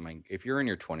younger. I mean, if you're in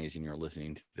your 20s and you're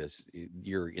listening to this,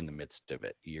 you're in the midst of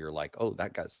it. You're like, oh,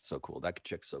 that guy's so cool. That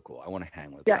chick's so cool. I want to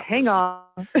hang with that hang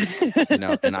person.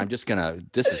 on. And I'm just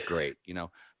this is great,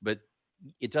 but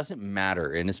it doesn't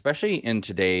matter. And especially in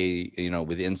today,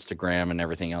 with Instagram and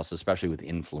everything else, especially with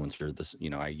influencers, this,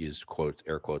 I use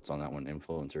air quotes on that one,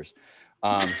 influencers.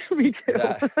 Me too.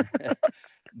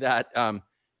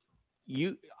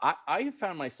 I have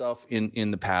found myself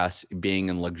in the past being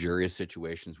in luxurious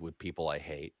situations with people I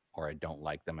hate, or I don't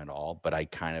like them at all, but I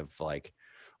kind of like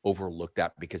overlooked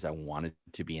that because I wanted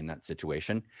to be in that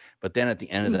situation. But then at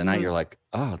the end of the night, you're like,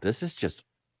 oh, this is just,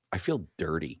 I feel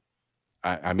dirty.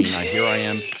 I mean, here I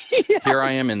am, here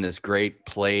I am in this great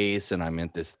place, and I'm in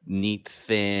this neat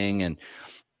thing, and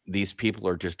these people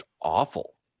are just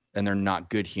awful, and they're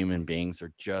not good human beings.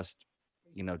 They're just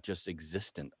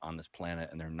existent on this planet,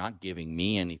 and they're not giving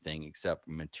me anything except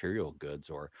material goods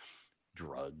or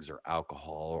drugs or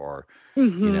alcohol or,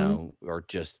 or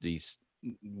just these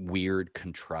weird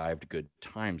contrived good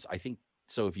times. I think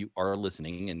so. If you are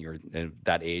listening and you're at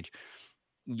that age,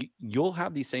 you'll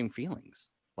have these same feelings.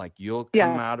 Like, you'll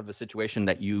come out of a situation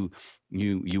that you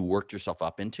worked yourself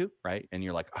up into, right? And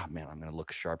you're like, oh man, I'm going to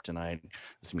look sharp tonight. This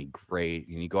is going to be great.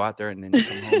 And you go out there, and then you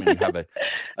come home and you have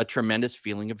a tremendous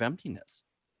feeling of emptiness.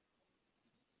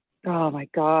 Oh my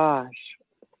gosh.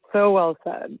 So well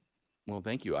said. Well,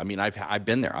 thank you. I mean, I've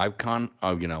been there. I've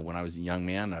when I was a young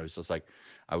man, I was just like,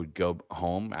 I would go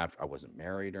home after I wasn't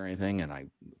married or anything, and I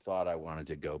thought I wanted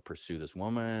to go pursue this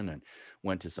woman, and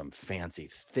went to some fancy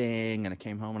thing, and I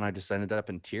came home and I just ended up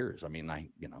in tears. I mean,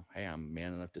 hey, I'm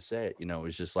man enough to say it. It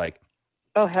was just like,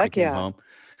 Oh, I heck yeah.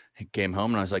 came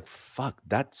home and I was like, fuck,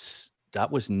 that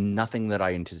was nothing that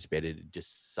I anticipated. It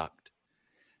just sucked.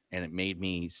 And it made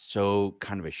me so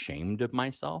kind of ashamed of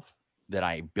myself that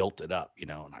I built it up,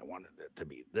 and I wanted it to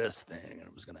be this thing and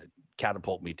it was going to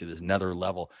catapult me to this another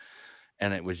level.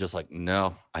 And it was just like,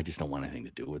 no, I just don't want anything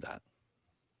to do with that.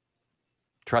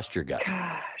 Trust your gut.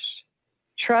 Gosh,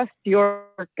 trust your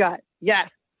gut. Yes,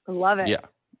 I love it. Yeah,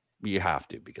 you have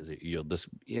to, because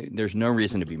there's no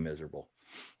reason to be miserable.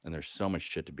 And there's so much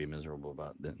shit to be miserable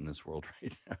about in this world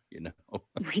right now,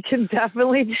 We can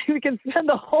spend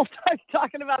the whole time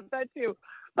talking about that too.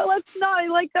 But let's not. I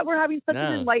like that we're having such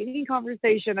an enlightening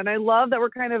conversation. And I love that we're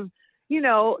kind of,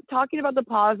 talking about the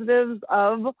positives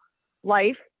of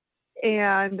life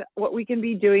and what we can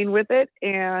be doing with it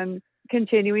and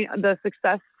continuing the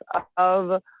success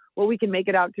of what we can make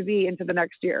it out to be into the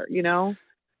next year,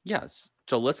 Yes.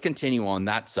 So let's continue on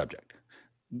that subject.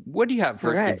 What do you have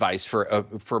for advice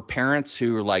for parents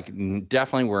who are like,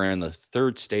 definitely we're in the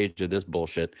third stage of this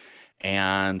bullshit,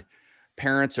 and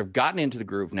parents have gotten into the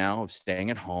groove now of staying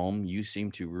at home? You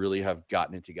seem to really have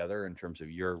gotten it together in terms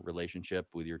of your relationship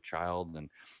with your child and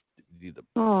the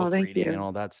book reading and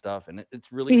all that stuff. And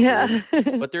it's really cool.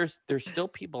 But there's still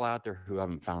people out there who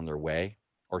haven't found their way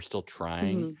or still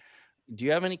trying. Mm-hmm. Do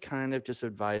you have any kind of just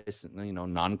advice,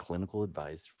 non-clinical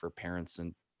advice for parents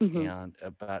and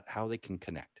about how they can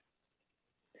connect?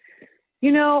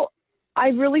 I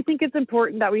really think it's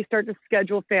important that we start to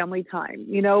schedule family time.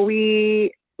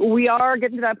 We are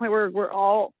getting to that point where we're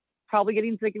all probably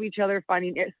getting sick of each other,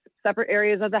 finding separate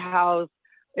areas of the house,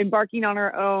 embarking on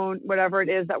our own, whatever it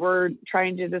is that we're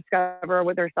trying to discover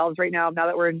with ourselves right now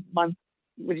that we're in month,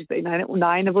 would you say 9,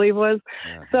 I believe it was.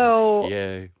 So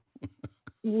yay.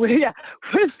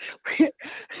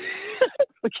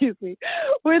 Excuse me.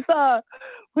 With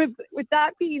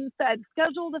that being said,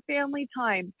 schedule the family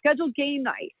time, schedule game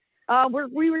night.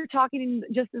 We were talking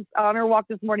on our walk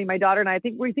this morning, my daughter and I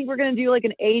think we're going to do like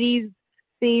an 80s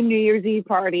themed New Year's Eve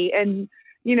party and,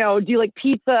 do like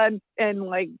pizza and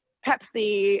like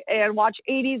Pepsi and watch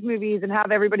 80s movies and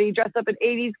have everybody dress up in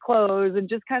 80s clothes and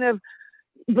just kind of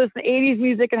listen to 80s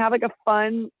music and have like a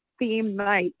fun themed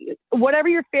night. Whatever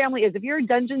your family is, if you're a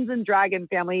Dungeons and Dragon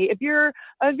family, if you're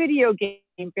a video game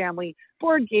family,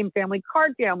 board game family,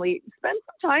 card family, spend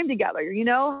some time together,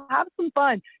 have some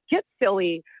fun, get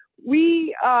silly.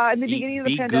 We in the beginning of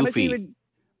the pandemic, we would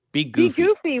be goofy.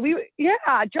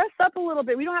 Dress up a little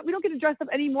bit. We don't get to dress up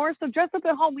anymore, so dress up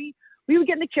at home. We would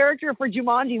get in the character for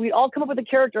Jumanji. We'd all come up with a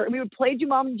character and we would play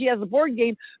Jumanji as a board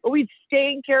game, but we'd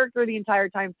stay in character the entire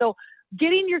time. So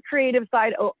getting your creative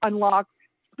side unlocked,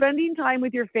 spending time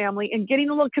with your family and getting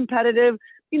a little competitive.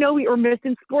 We are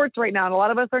missing sports right now and a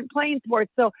lot of us aren't playing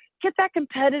sports. So get that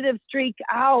competitive streak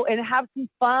out and have some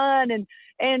fun and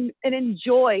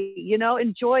enjoy,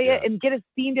 it and get as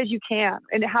themed as you can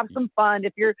and have some fun.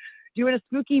 If you're doing a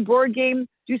spooky board game,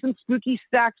 do some spooky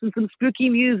stacks and some spooky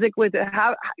music with it.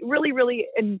 Really, really,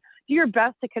 and do your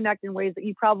best to connect in ways that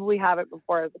you probably haven't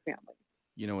before as a family.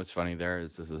 What's funny there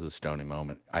is this is a Stony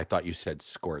moment. I thought you said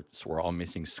skirts. We're all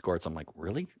missing skirts. I'm like,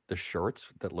 really? The shorts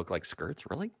that look like skirts?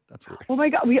 Really? That's weird. Oh my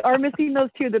God. We are missing those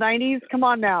too. The 90s. Come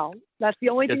on now. That's the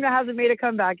only thing that hasn't made a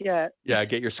comeback yet. Yeah.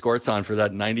 Get your skirts on for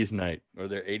that 90s night or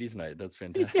their 80s night. That's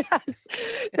fantastic. Yes.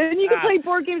 Then you can play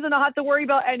board games and not have to worry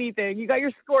about anything. You got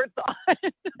your skirts on.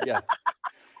 Yeah.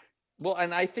 Well,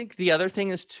 and I think the other thing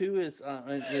is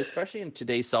especially in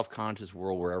today's self-conscious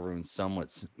world where everyone's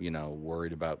somewhat,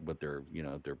 worried about what their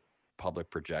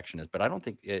public projection is, but I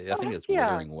think it's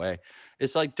withering away.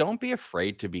 It's like, don't be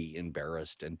afraid to be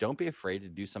embarrassed and don't be afraid to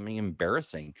do something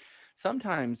embarrassing.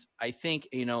 Sometimes I think,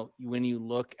 when you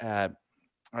look at,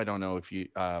 I don't know if you,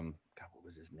 God, what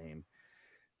was his name?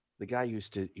 The guy he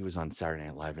was on Saturday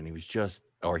Night Live and he was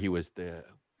the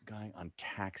guy on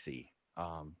Taxi.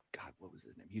 God, what was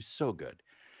his name? He was so good.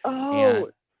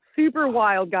 Oh, super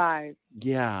wild guy.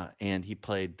 Yeah, and he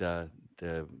played the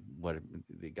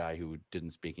guy who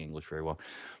didn't speak English very well,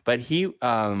 but he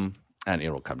and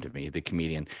it'll come to me, the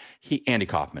comedian, Andy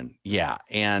Kaufman. Yeah,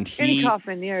 and Andy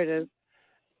Kaufman. There it is.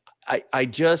 I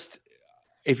just,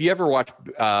 if you ever watch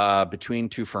Between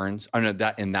Two Ferns, I know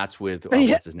that, and that's with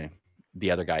what's his name? The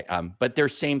other guy. But they're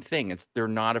same thing. They're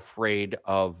not afraid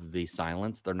of the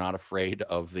silence. They're not afraid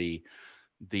of the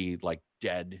like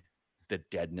the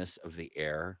deadness of the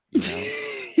air,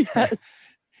 Yes.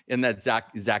 And that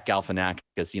Zach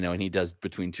Galifianakis, and he does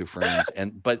Between Two Ferns,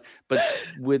 but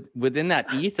within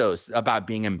that ethos about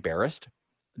being embarrassed,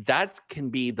 that can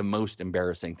be the most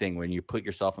embarrassing thing when you put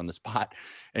yourself on the spot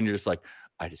and you're just like,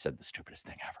 I just said the stupidest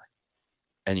thing ever.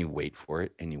 And you wait for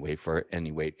it, and you wait for it, and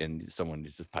you wait, and someone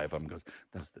just pipe up and goes,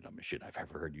 "That's the dumbest shit I've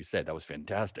ever heard you say. That was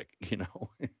fantastic."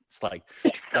 It's like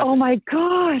that's Oh my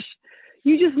gosh.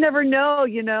 You just never know,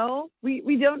 you know?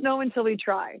 We don't know until we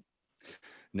try.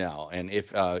 no. And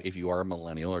if you are a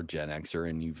millennial or Gen Xer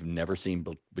and you've never seen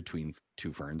Between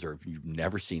Two Ferns, or if you've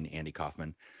never seen Andy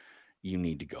Kaufman, you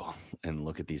need to go and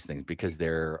look at these things because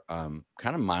they're kind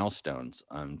of milestones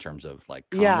in terms of like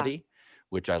Yeah. comedy,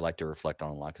 which I like to reflect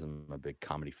on a lot because I'm a big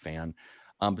comedy fan.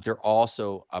 But they're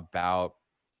also about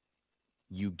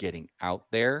you getting out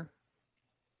there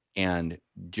and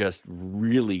just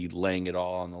really laying it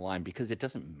all on the line because it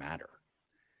doesn't matter.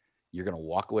 You're going to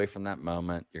walk away from that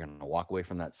moment. You're going to walk away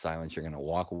from that silence. You're going to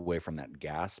walk away from that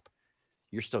gasp.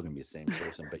 You're still going to be the same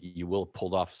person, but you will have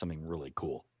pulled off something really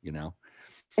cool,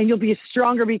 And you'll be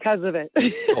stronger because of it.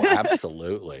 Oh,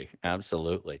 absolutely.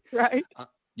 Absolutely. Right.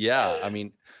 Yeah. I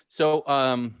mean, so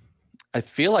I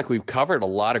feel like we've covered a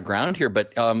lot of ground here,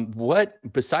 but what,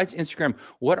 besides Instagram,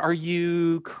 what are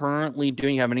you currently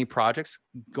doing? You have any projects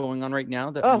going on right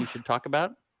now that we should talk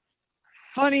about?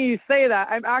 Funny you say that.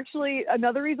 I'm actually,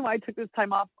 another reason why I took this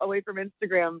time off away from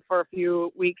Instagram for a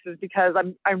few weeks is because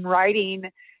I'm writing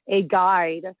a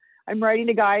guide. I'm writing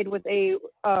a guide with a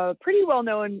pretty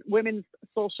well-known women's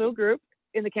social group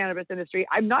in the cannabis industry.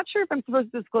 I'm not sure if I'm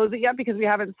supposed to disclose it yet because we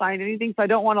haven't signed anything. So I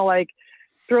don't want to like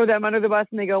throw them under the bus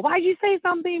and they go, "Why'd you say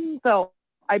something?" So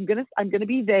I'm gonna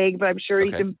be vague, but I'm sure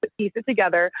you can piece it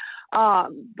together.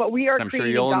 But we are. I'm sure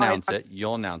you'll announce it.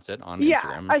 You'll announce it on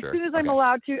Instagram. Yeah, as soon as I'm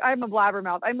allowed to. I'm a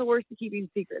blabbermouth. I'm the worst at keeping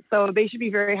secrets, so they should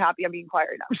be very happy I'm being quiet.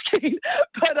 No, I'm just kidding.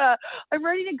 But I'm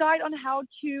writing a guide on how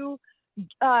to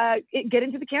get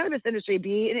into the cannabis industry,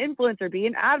 be an influencer, be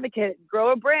an advocate,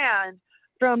 grow a brand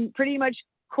from pretty much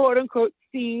quote unquote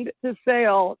seed to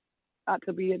sale. Not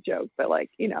to be a joke, but like,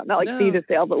 not like seed to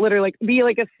sale, but literally like be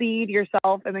like a seed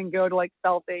yourself and then go to like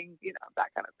sell things, that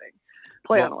kind of thing.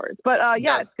 Play on words. But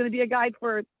it's going to be a guide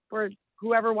for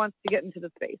whoever wants to get into the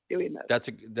space doing this.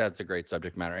 That's a great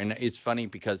subject matter. And it's funny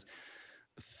because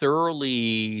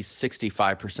thoroughly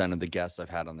 65% of the guests I've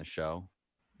had on the show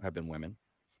have been women.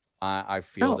 I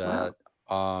feel that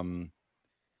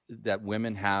that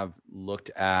women have looked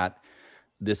at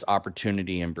this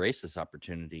opportunity, embrace this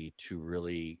opportunity to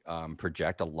really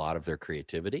project a lot of their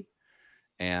creativity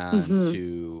and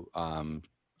to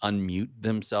unmute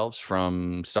themselves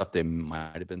from stuff they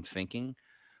might have been thinking.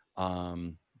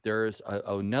 There's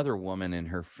another woman in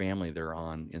her family. They're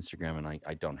on Instagram, and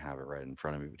I don't have it right in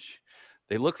front of me. But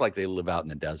they look like they live out in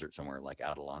the desert somewhere, like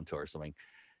Adelanto or something.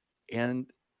 And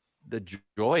the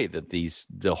joy that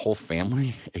the whole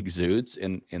family exudes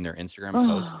in their Instagram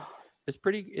posts. It's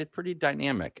pretty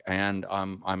dynamic, and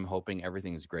I'm hoping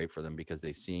everything's great for them because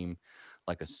they seem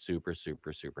like a super,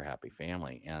 super, super happy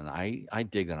family, and I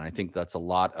dig that. And I think that's a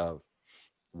lot of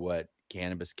what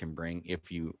cannabis can bring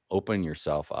if you open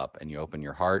yourself up and you open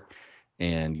your heart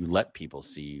and you let people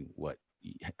see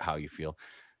how you feel,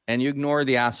 and you ignore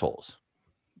the assholes.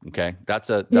 Okay, that's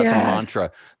a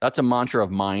mantra. That's a mantra of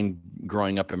mine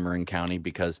growing up in Marin County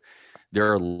because there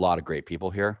are a lot of great people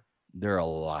here. There are a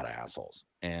lot of assholes.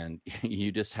 And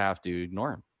you just have to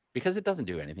ignore them because it doesn't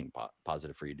do anything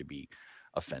positive for you to be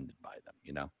offended by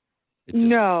them,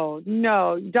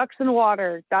 No, ducks in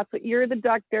water. That's what you're the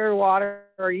duck, they're water,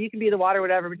 or you can be the water,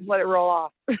 whatever, but just let it roll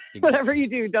off. Exactly. Whatever you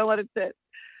do, don't let it sit.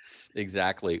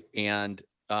 Exactly. And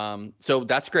so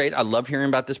that's great. I love hearing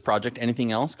about this project.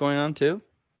 Anything else going on too?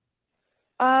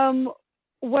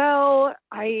 Well,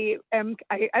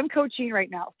 I'm coaching right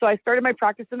now. So I started my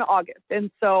practice in August. And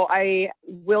so I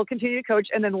will continue to coach.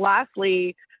 And then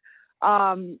lastly,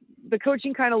 the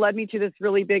coaching kind of led me to this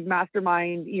really big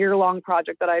mastermind year-long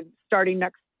project that I'm starting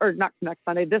not next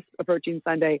Sunday, this approaching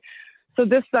Sunday. So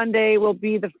this Sunday will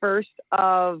be the first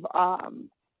of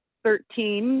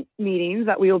 13 meetings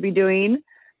that we will be doing.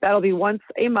 That'll be once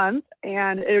a month.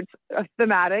 And it's a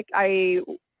thematic.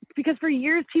 Because for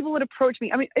years people would approach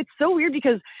me. I mean, it's so weird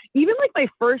because even like my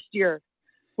first year,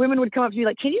 women would come up to me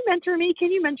like, "Can you mentor me? Can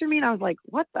you mentor me?" And I was like,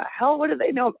 "What the hell? What do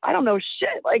they know? I don't know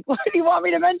shit. Like, why do you want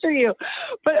me to mentor you?"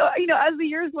 But as the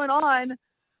years went on,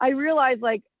 I realized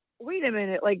like, wait a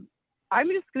minute, like I'm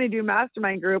just going to do a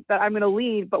mastermind group that I'm going to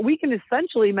lead, but we can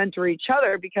essentially mentor each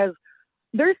other because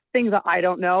there's things that I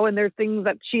don't know and there's things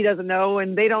that she doesn't know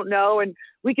and they don't know. And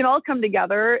we can all come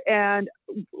together and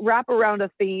wrap around a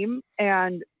theme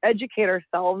and educate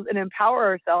ourselves and empower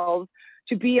ourselves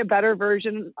to be a better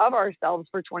version of ourselves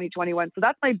for 2021. So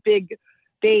that's my big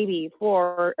baby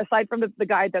for, aside from the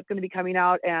guide that's going to be coming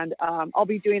out. And I'll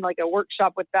be doing like a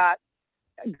workshop with that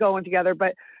going together.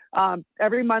 But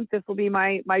every month, this will be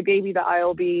my baby that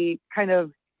I'll be kind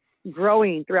of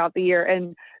growing throughout the year.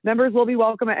 And members will be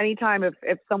welcome at any time.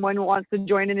 If someone wants to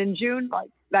join in June,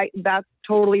 like that's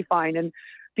totally fine. And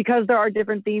because there are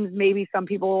different themes, maybe some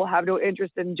people have no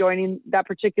interest in joining that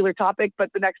particular topic,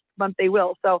 but the next month they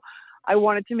will. So I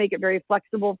wanted to make it very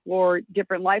flexible for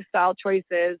different lifestyle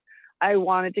choices. I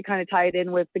wanted to kind of tie it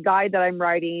in with the guide that I'm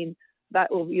writing that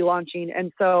will be launching.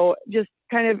 And so just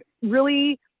kind of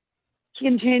really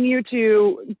continue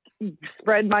to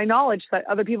spread my knowledge so that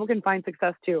other people can find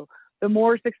success too. The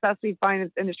more success we find in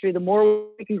this industry, the more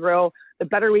we can grow, the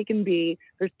better we can be.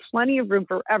 There's plenty of room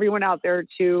for everyone out there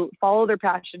to follow their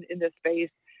passion in this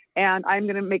space. And I'm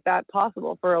going to make that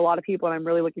possible for a lot of people. And I'm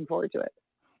really looking forward to it.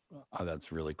 Oh,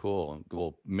 that's really cool.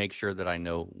 We'll make sure that I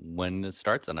know when this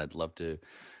starts, and I'd love to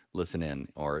listen in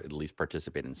or at least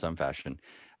participate in some fashion.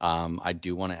 I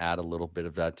do want to add a little bit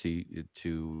of that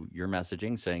to your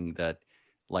messaging, saying that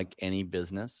like any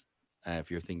business, if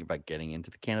you're thinking about getting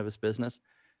into the cannabis business,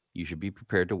 you should be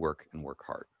prepared to work and work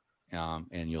hard.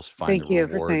 And you'll find the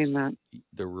rewards. For saying that.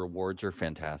 The rewards are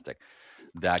fantastic.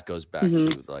 That goes back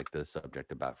to like the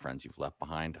subject about friends you've left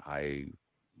behind. I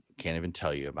can't even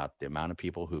tell you about the amount of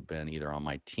people who've been either on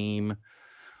my team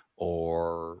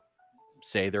or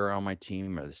say they're on my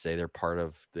team or say they're part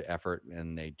of the effort,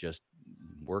 and they just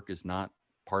work is not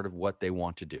part of what they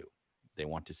want to do. They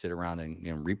want to sit around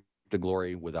and reap the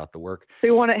glory without the work.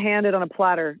 They want it handed on a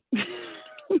platter.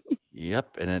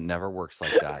 Yep. And it never works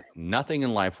like that. Nothing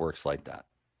in life works like that.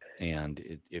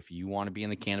 And if you want to be in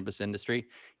the cannabis industry,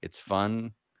 it's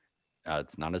fun.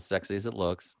 It's not as sexy as it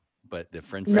looks, but the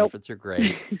fringe benefits are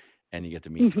great. And you get to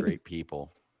meet great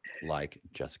people like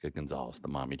Jessica Gonzalez, the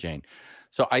Mommy Jane.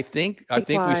 So I think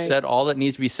we've said all that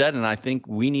needs to be said. And I think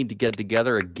we need to get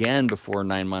together again before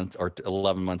 9 months or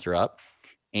 11 months are up.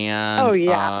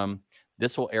 And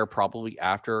this will air probably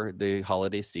after the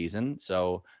holiday season.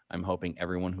 So I'm hoping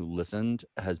everyone who listened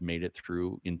has made it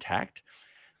through intact,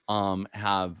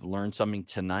 have learned something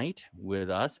tonight with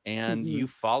us. And you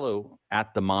follow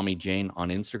at the Mommy Jane on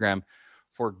Instagram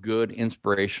for good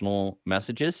inspirational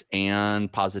messages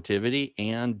and positivity.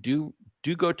 And do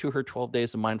go to her 12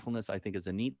 Days of Mindfulness. I think is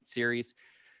a neat series.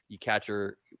 You catch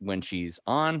her when she's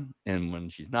on and when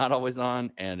she's not always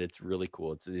on. And it's really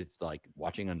cool. It's like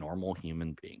watching a normal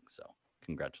human being. So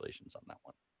congratulations on that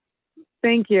one.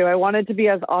 Thank you. I wanted to be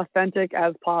as authentic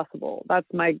as possible. That's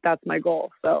my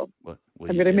goal. So I'm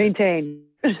going to maintain.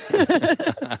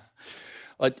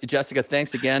 Jessica,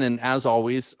 thanks again. And as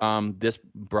always, this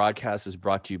broadcast is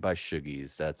brought to you by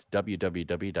Shoogies. That's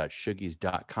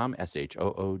www.shoogies.com,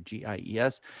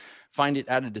 SHOOGIES. Find it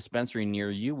at a dispensary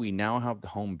near you. We now have the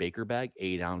home baker bag,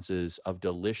 8 ounces of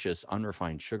delicious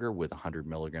unrefined sugar with 100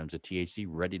 milligrams of THC,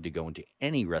 ready to go into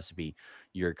any recipe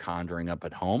you're conjuring up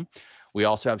at home. We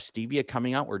also have stevia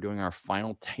coming out. We're doing our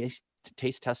final taste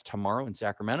test tomorrow in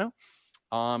Sacramento.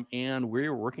 And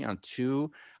we're working on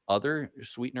 2 other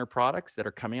sweetener products that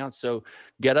are coming out. So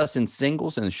get us in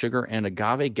singles and sugar and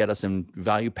agave, get us in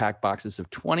value pack boxes of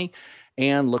 20,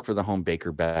 and look for the home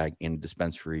baker bag in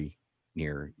dispensary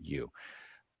near you.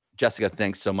 Jessica,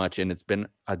 thanks so much. And it's been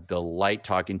a delight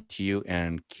talking to you,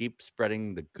 and keep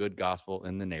spreading the good gospel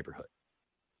in the neighborhood.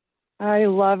 I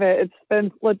love it. It's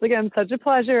been, once again, such a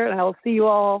pleasure. And I'll see you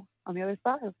all on the other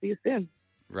side. I'll see you soon.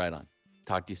 Right on.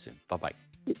 Talk to you soon. Bye-bye.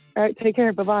 All right. Take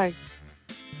care. Bye-bye.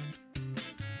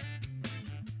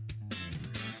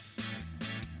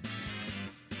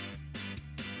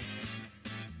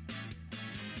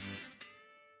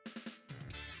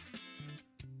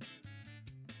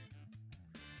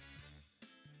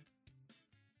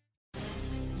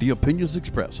 The opinions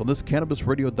expressed on this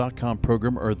CannabisRadio.com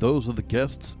program are those of the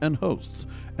guests and hosts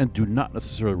and do not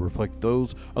necessarily reflect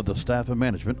those of the staff and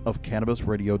management of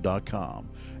CannabisRadio.com.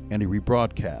 Any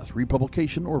rebroadcast,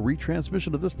 republication, or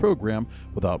retransmission of this program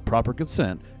without proper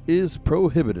consent is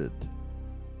prohibited.